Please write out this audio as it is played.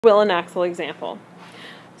wheel and axle example.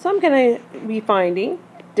 So I'm going to be finding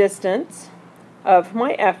distance of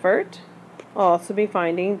my effort. I'll also be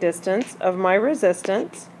finding distance of my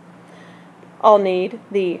resistance. I'll need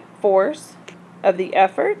the force of the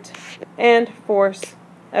effort and force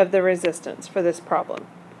of the resistance for this problem.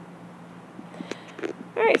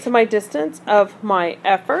 Alright, so my distance of my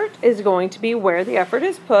effort is going to be where the effort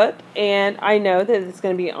is put, and I know that it's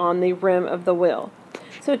going to be on the rim of the wheel.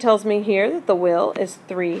 So it tells me here that the wheel is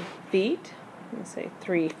 3 feet. Let's say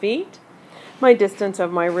 3 feet. My distance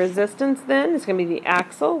of my resistance then is going to be the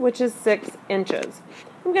axle, which is 6 inches.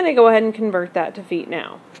 I'm going to go ahead and convert that to feet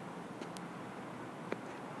now.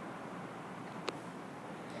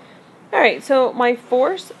 Alright, so my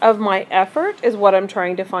force of my effort is what I'm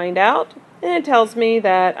trying to find out. And it tells me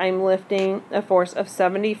that I'm lifting a force of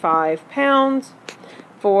 75 pounds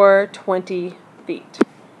for 20 feet.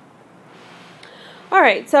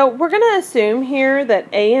 Alright, so we're going to assume here that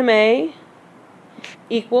AMA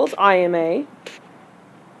equals IMA.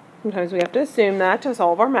 Sometimes we have to assume that to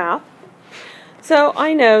solve our math. So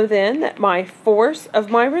I know then that my force of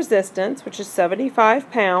my resistance, which is 75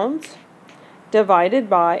 pounds, divided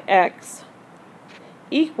by X,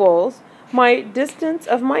 equals my distance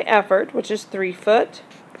of my effort, which is 3 foot,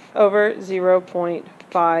 over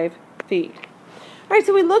 0.5 feet. Alright,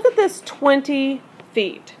 so we look at this 20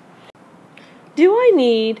 feet. Do I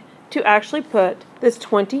need to actually put this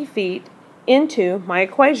 20 feet into my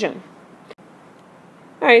equation?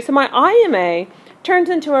 Alright, so my IMA turns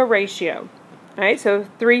into a ratio. Alright, so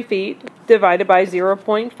 3 feet divided by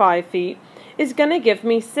 0.5 feet is going to give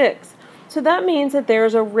me 6. So that means that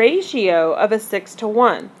there's a ratio of a 6 to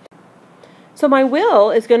 1. So my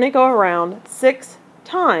wheel is going to go around 6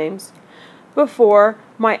 times before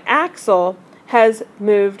my axle has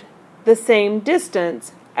moved the same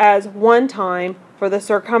distance as 1 time for the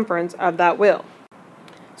circumference of that wheel.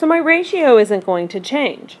 So my ratio isn't going to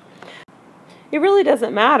change. It really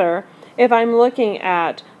doesn't matter if I'm looking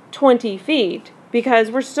at 20 feet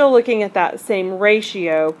because we're still looking at that same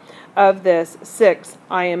ratio of this 6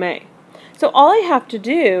 IMA. So all I have to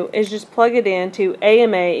do is just plug it into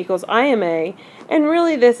AMA equals IMA, and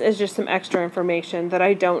really this is just some extra information that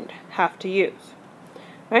I don't have to use.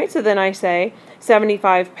 Alright, so then I say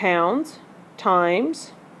 75 pounds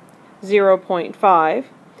times 0.5,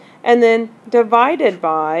 and then divided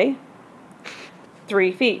by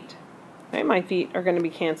 3 feet. Right, my feet are going to be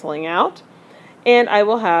canceling out, and I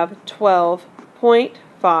will have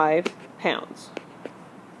 12.5 pounds.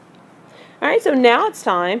 Alright, so now it's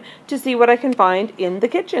time to see what I can find in the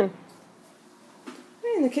kitchen.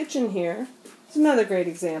 In the kitchen here is another great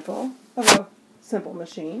example of a simple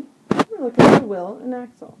machine. We're looking at the wheel and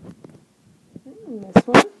axle. In this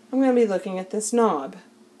one, I'm going to be looking at this knob.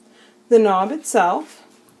 The knob itself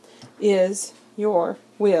is your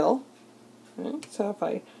wheel. So if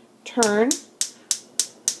I turn,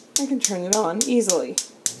 I can turn it on easily.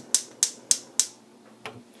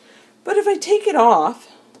 But if I take it off,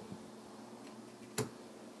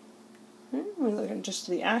 we're looking just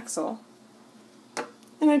at the axle,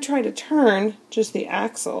 and I try to turn just the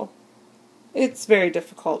axle, it's very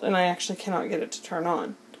difficult, and I actually cannot get it to turn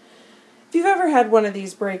on. If you've ever had one of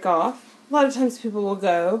these break off, a lot of times people will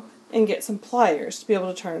go and get some pliers to be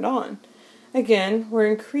able to turn it on. Again, we're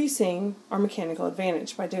increasing our mechanical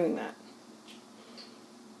advantage by doing that.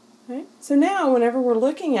 Okay? So now, whenever we're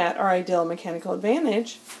looking at our ideal mechanical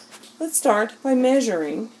advantage, let's start by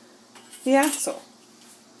measuring the axle.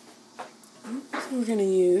 So we're going to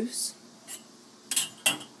use,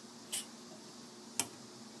 I'm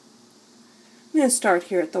going to start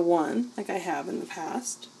here at the 1, like I have in the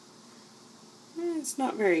past. It's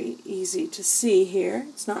not very easy to see here.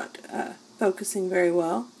 It's not focusing very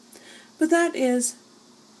well. But that is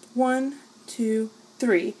 1, 2,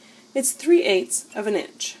 3. It's 3/8 of an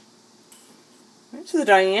inch. Right, so the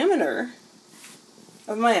diameter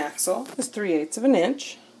of my axle is 3/8 of an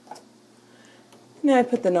inch. Now I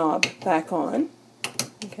put the knob back on.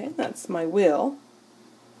 Okay, that's my wheel.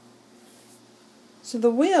 So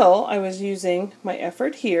the wheel, I was using my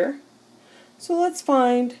effort here. So let's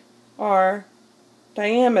find our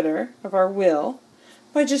diameter of our wheel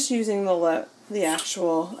by just using the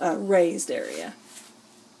actual raised area.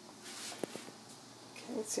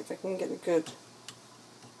 Okay, let's see if I can get a good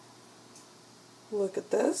look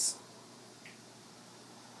at this.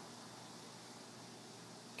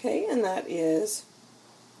 Okay, and that is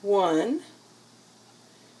 1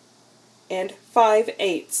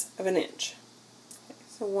 5/8 of an inch. Okay,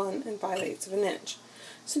 so 1 5/8 of an inch.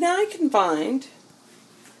 So now I can find,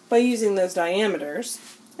 by using those diameters,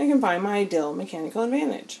 I can find my ideal mechanical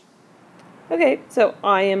advantage. Okay, so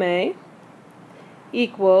IMA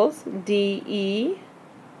equals dE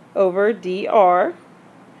over dr,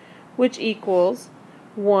 which equals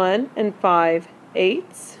 1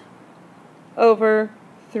 5/8 over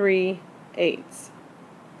 3/8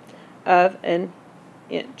 of an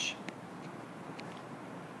inch.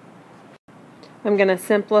 I'm going to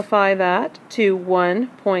simplify that to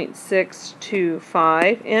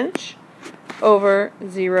 1.625 inch over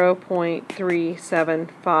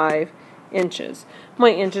 0.375 inches. My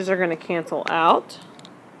inches are going to cancel out,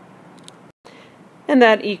 and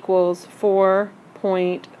that equals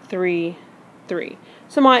 4.33.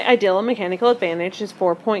 So my ideal mechanical advantage is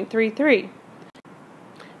 4.33.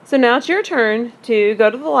 So now it's your turn to go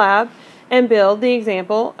to the lab and build the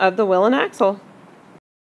example of the wheel and axle.